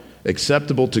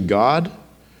 Acceptable to God,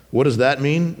 what does that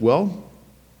mean? Well,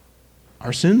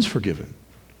 our sins forgiven.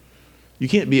 You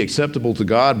can't be acceptable to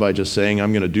God by just saying,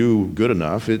 I'm going to do good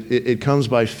enough. It comes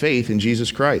by faith in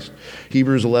Jesus Christ.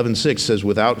 Hebrews 11:6 says,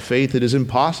 without faith it is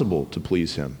impossible to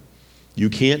please him. You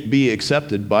can't be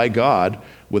accepted by God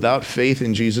without faith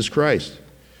in Jesus Christ.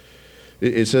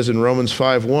 It says in Romans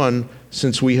 5:1,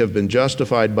 since we have been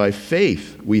justified by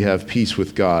faith, we have peace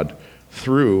with God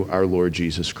through our Lord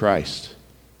Jesus Christ.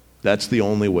 That's the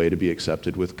only way to be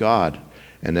accepted with God.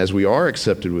 And as we are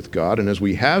accepted with God, and as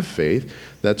we have faith,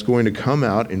 that's going to come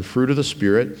out in fruit of the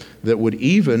Spirit that would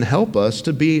even help us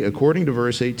to be, according to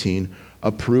verse 18,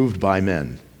 approved by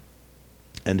men.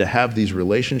 And to have these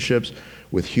relationships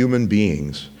with human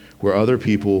beings where other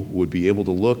people would be able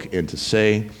to look and to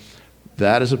say,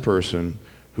 that is a person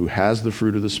who has the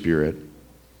fruit of the Spirit,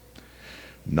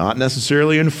 not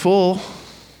necessarily in full.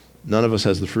 None of us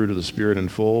has the fruit of the Spirit in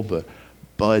full, but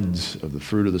buds of the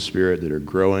fruit of the Spirit that are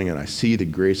growing, and I see the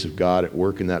grace of God at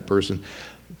work in that person.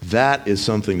 That is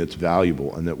something that's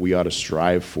valuable and that we ought to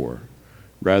strive for,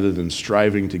 rather than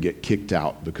striving to get kicked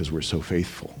out because we're so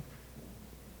faithful.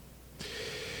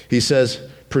 He says,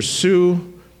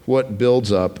 pursue what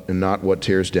builds up and not what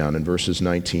tears down, in verses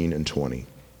 19 and 20.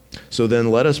 So then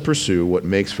let us pursue what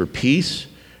makes for peace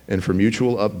and for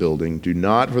mutual upbuilding. Do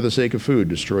not, for the sake of food,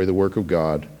 destroy the work of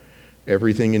God.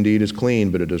 Everything indeed is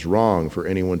clean, but it is wrong for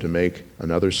anyone to make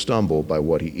another stumble by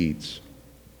what he eats.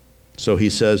 So he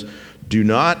says, do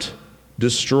not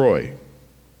destroy.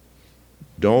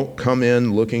 Don't come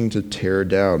in looking to tear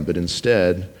down, but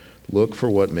instead look for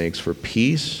what makes for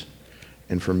peace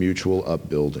and for mutual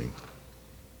upbuilding.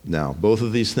 Now, both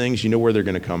of these things, you know where they're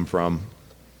going to come from.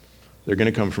 They're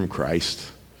going to come from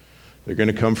Christ. They're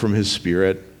going to come from his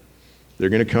Spirit. They're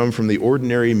going to come from the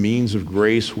ordinary means of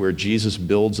grace where Jesus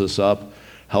builds us up,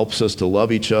 helps us to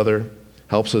love each other,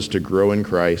 helps us to grow in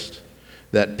Christ.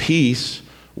 That peace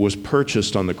was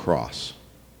purchased on the cross.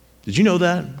 Did you know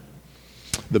that?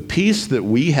 The peace that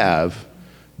we have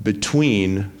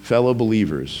between fellow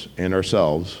believers and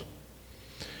ourselves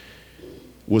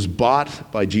was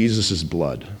bought by Jesus'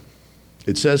 blood.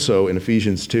 It says so in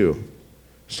Ephesians 2.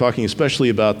 It's talking especially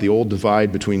about the old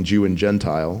divide between Jew and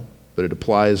Gentile, but it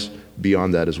applies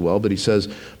beyond that as well. But he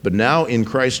says, but now in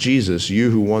Christ Jesus,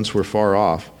 you who once were far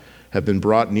off have been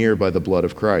brought near by the blood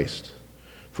of Christ.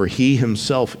 For he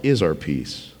himself is our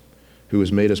peace, who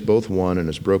has made us both one and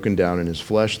has broken down in his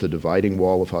flesh the dividing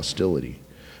wall of hostility,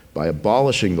 by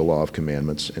abolishing the law of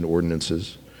commandments and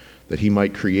ordinances, that he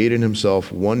might create in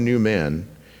himself one new man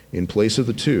in place of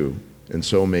the two, and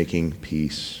so making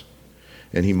peace.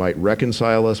 And he might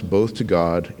reconcile us both to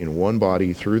God in one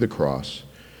body through the cross,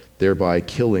 thereby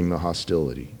killing the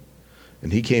hostility.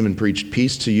 And he came and preached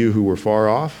peace to you who were far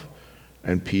off,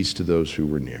 and peace to those who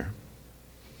were near.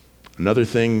 Another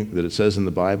thing that it says in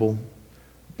the Bible,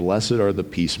 blessed are the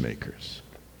peacemakers.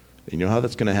 And you know how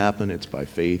that's going to happen? It's by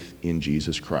faith in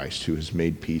Jesus Christ, who has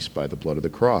made peace by the blood of the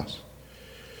cross.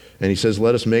 And he says,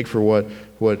 let us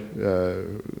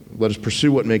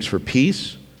pursue what makes for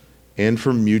peace and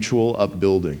for mutual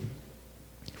upbuilding,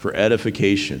 for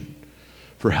edification,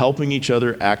 for helping each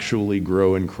other actually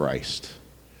grow in Christ,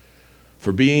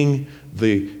 for being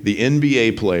the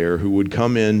NBA player who would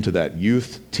come into that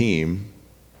youth team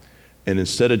and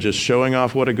instead of just showing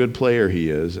off what a good player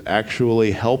he is,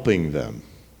 actually helping them.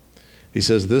 He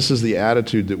says this is the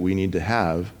attitude that we need to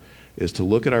have, is to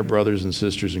look at our brothers and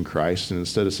sisters in Christ and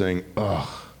instead of saying,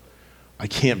 oh, I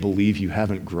can't believe you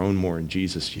haven't grown more in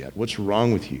Jesus yet. What's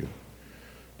wrong with you?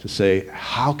 To say,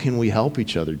 how can we help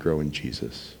each other grow in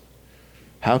Jesus?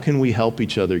 How can we help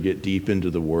each other get deep into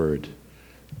the Word,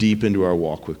 deep into our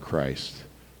walk with Christ,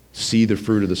 see the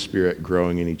fruit of the Spirit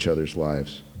growing in each other's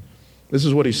lives? This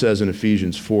is what he says in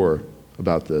Ephesians 4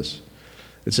 about this.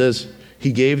 It says,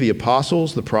 he gave the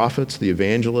apostles, the prophets, the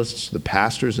evangelists, the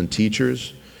pastors and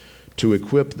teachers to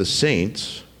equip the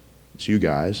saints, it's you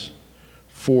guys,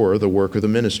 for the work of the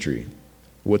ministry.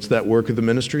 What's that work of the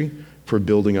ministry? For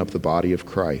building up the body of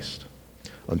Christ,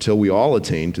 until we all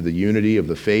attain to the unity of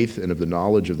the faith and of the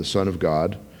knowledge of the Son of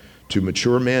God, to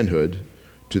mature manhood,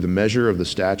 to the measure of the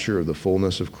stature of the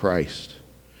fullness of Christ,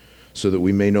 so that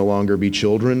we may no longer be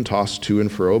children, tossed to and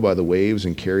fro by the waves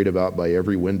and carried about by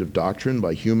every wind of doctrine,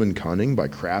 by human cunning, by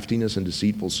craftiness and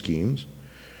deceitful schemes.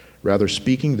 Rather,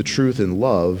 speaking the truth in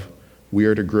love, we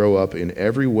are to grow up in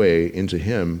every way into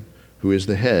him who is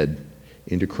the head,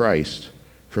 into Christ,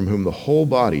 from whom the whole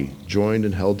body, joined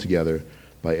and held together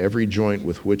by every joint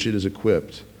with which it is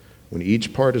equipped, when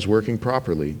each part is working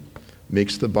properly,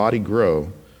 makes the body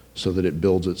grow so that it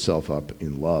builds itself up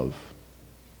in love.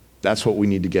 That's what we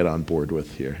need to get on board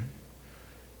with here.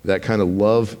 That kind of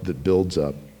love that builds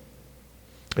up.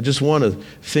 I just want to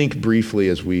think briefly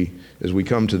as we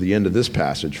come to the end of this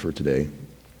passage for today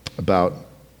about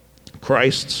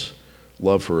Christ's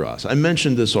love for us. I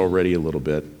mentioned this already a little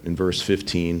bit in verse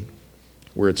 15,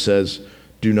 where it says,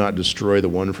 do not destroy the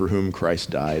one for whom Christ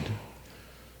died.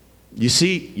 You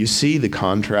see the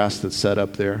contrast that's set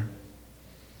up there?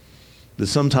 That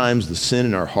sometimes the sin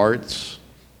in our hearts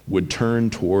would turn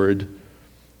toward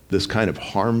this kind of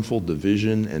harmful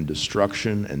division and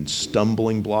destruction and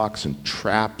stumbling blocks and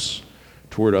traps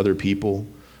toward other people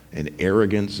and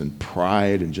arrogance and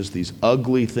pride and just these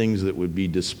ugly things that would be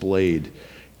displayed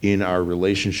in our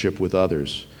relationship with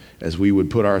others as we would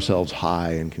put ourselves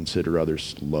high and consider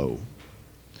others low.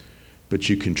 But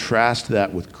you contrast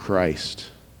that with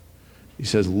Christ. He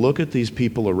says, look at these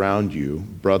people around you,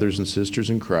 brothers and sisters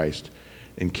in Christ,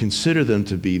 and consider them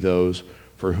to be those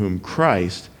for whom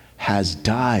Christ has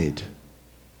died.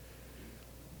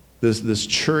 This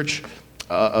church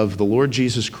of the Lord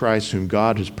Jesus Christ, whom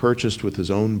God has purchased with his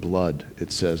own blood,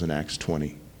 it says in Acts 20.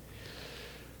 He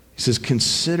says,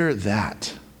 consider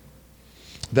that.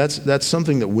 That's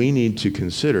something that we need to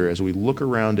consider as we look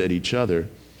around at each other.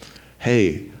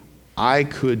 Hey, I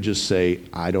could just say,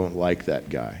 I don't like that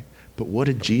guy. But what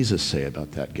did Jesus say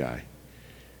about that guy?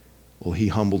 Well, he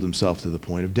humbled himself to the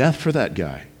point of death for that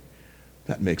guy.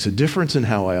 That makes a difference in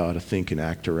how I ought to think and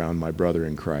act around my brother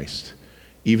in Christ.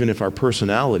 Even if our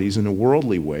personalities in a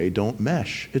worldly way don't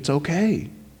mesh, it's okay.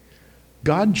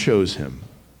 God chose him.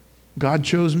 God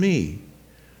chose me.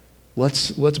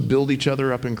 Let's build each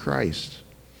other up in Christ.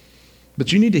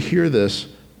 But you need to hear this,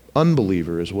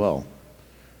 unbeliever, as well.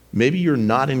 Maybe you're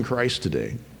not in Christ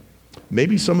today.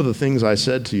 Maybe some of the things I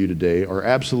said to you today are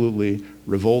absolutely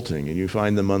revolting, and you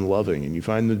find them unloving, and you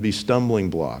find them to be stumbling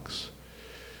blocks.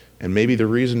 And maybe the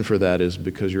reason for that is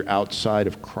because you're outside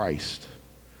of Christ.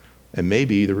 And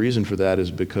maybe the reason for that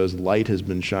is because light has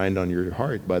been shined on your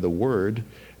heart by the Word,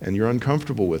 and you're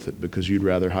uncomfortable with it because you'd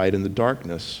rather hide in the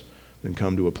darkness than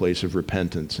come to a place of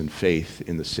repentance and faith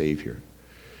in the Savior.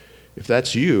 If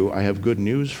that's you, I have good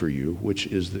news for you, which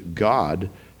is that God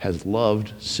has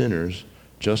loved sinners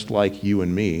just like you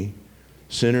and me,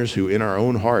 sinners who in our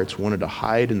own hearts wanted to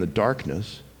hide in the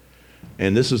darkness.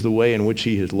 And this is the way in which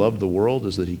he has loved the world,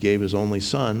 is that he gave his only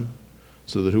Son,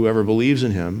 so that whoever believes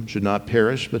in him should not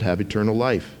perish but have eternal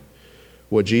life.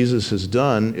 What Jesus has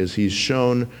done is he's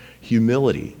shown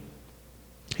humility.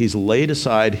 He's laid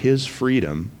aside his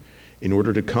freedom in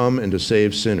order to come and to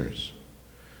save sinners.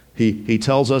 He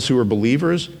tells us who are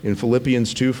believers in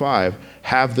Philippians 2:5,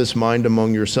 have this mind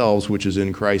among yourselves, which is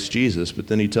in Christ Jesus. But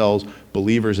then he tells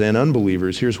believers and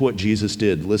unbelievers, here's what Jesus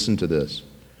did. Listen to this.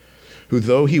 Who,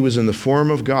 though he was in the form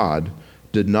of God,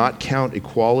 did not count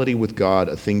equality with God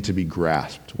a thing to be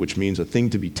grasped, which means a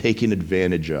thing to be taken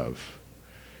advantage of.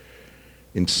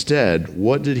 Instead,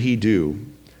 what did he do?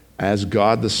 As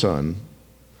God the Son,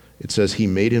 it says he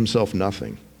made himself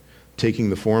nothing,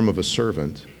 taking the form of a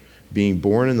servant, being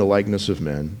born in the likeness of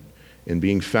men, and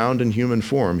being found in human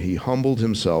form, he humbled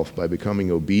himself by becoming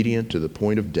obedient to the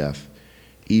point of death,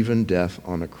 even death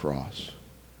on a cross.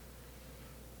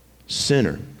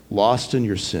 Sinner, lost in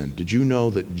your sin, did you know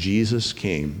that Jesus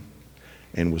came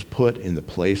and was put in the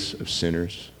place of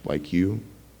sinners like you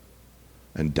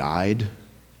and died,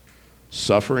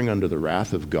 suffering under the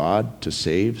wrath of God to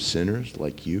save sinners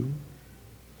like you?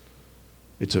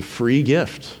 It's a free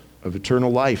gift of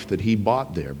eternal life that he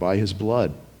bought there by his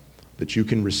blood, that you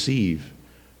can receive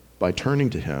by turning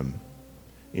to him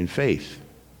in faith.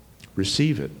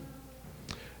 Receive it.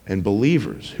 And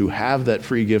believers who have that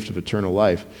free gift of eternal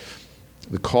life,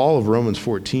 the call of Romans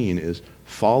 14 is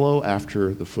follow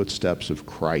after the footsteps of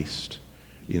Christ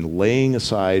in laying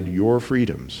aside your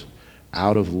freedoms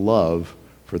out of love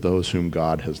for those whom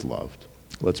God has loved.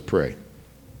 Let's pray.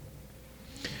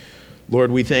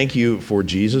 Lord, we thank you for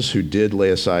Jesus, who did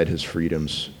lay aside his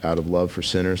freedoms out of love for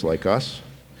sinners like us.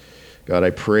 God,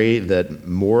 I pray that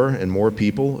more and more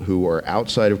people who are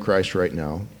outside of Christ right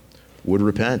now would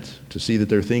repent, to see that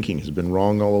their thinking has been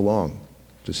wrong all along,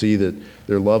 to see that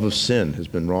their love of sin has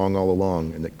been wrong all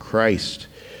along, and that Christ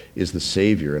is the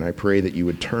Savior. And I pray that you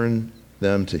would turn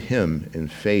them to him in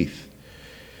faith.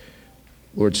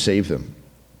 Lord, save them.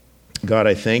 God,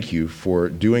 I thank you for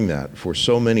doing that for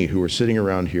so many who are sitting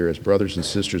around here as brothers and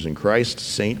sisters in Christ,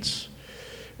 saints,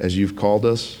 as you've called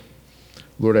us.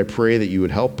 Lord, I pray that you would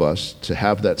help us to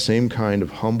have that same kind of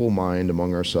humble mind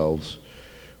among ourselves,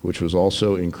 which was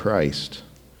also in Christ,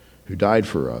 who died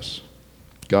for us.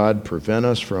 God, prevent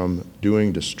us from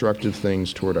doing destructive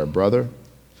things toward our brother,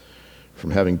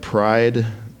 from having pride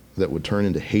that would turn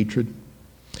into hatred.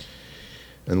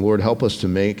 And Lord, help us to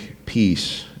make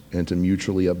peace and to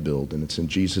mutually upbuild. And it's in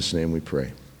Jesus' name we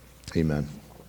pray. Amen.